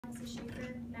Alexis Shaffer,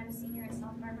 and I'm a senior at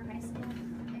South Harbor High School.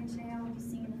 And today I will be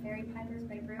singing The Fairy Pipers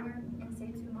by Brewer and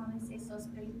Say Tu Mama Say Sos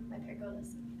Pretty by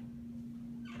Pergolas.